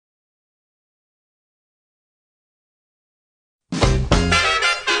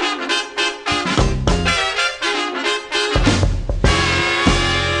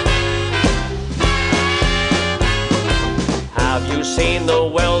seen the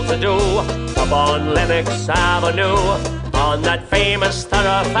well-to-do up on Lenox Avenue, on that famous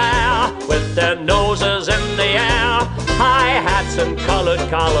thoroughfare with their noses in the air. High hats and colored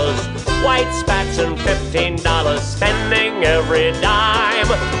collars, white spats and $15, spending every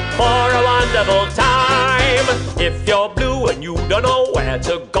dime for a wonderful time. If you're blue and you don't know where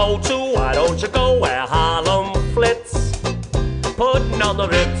to go to, why don't you go where Harlem flits? Putting on the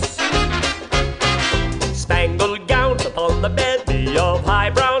Ritz, spangled gowns upon the bevy of high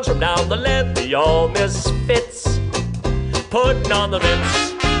browns from down the levee, all misfits. Putting on the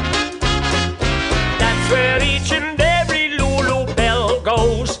Ritz, that's where each and every Lulu Belle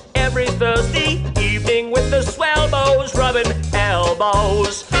goes every Thursday evening with the swell bows, rubbing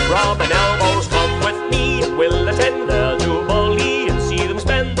elbows. Rubbing elbows, come with me and we'll attend their jubilee and see them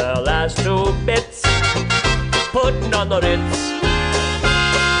spend their last 2 bits. Putting on the Ritz.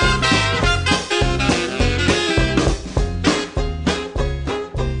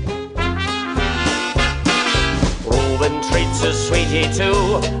 Treats a sweetie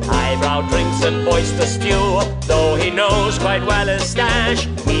too, highbrow drinks and oyster stew. Though he knows quite well his stash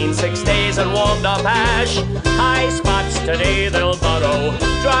means 6 days and warmed up hash. High spots today they'll borrow,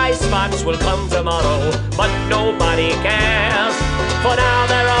 dry spots will come tomorrow, but nobody cares, for now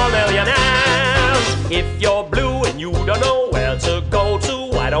they're all millionaires. If you're blue and you don't know where to go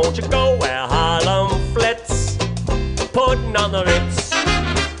to, why don't you go where Harlem flits? Putting on the Ritz,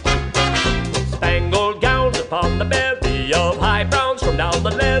 spangled gowns upon the bevy of high browns from down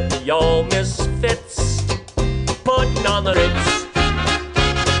the levee, all misfits. Putting on the Ritz,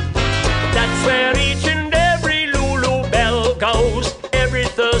 that's where each and every Lulu Belle goes every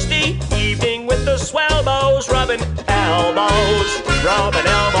Thursday evening with the swell bows, rubbing elbows. Rubbing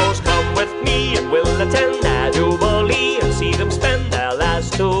elbows, come with me and we'll attend their jubilee and see them spend their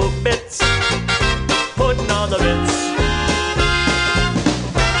last 2 bits.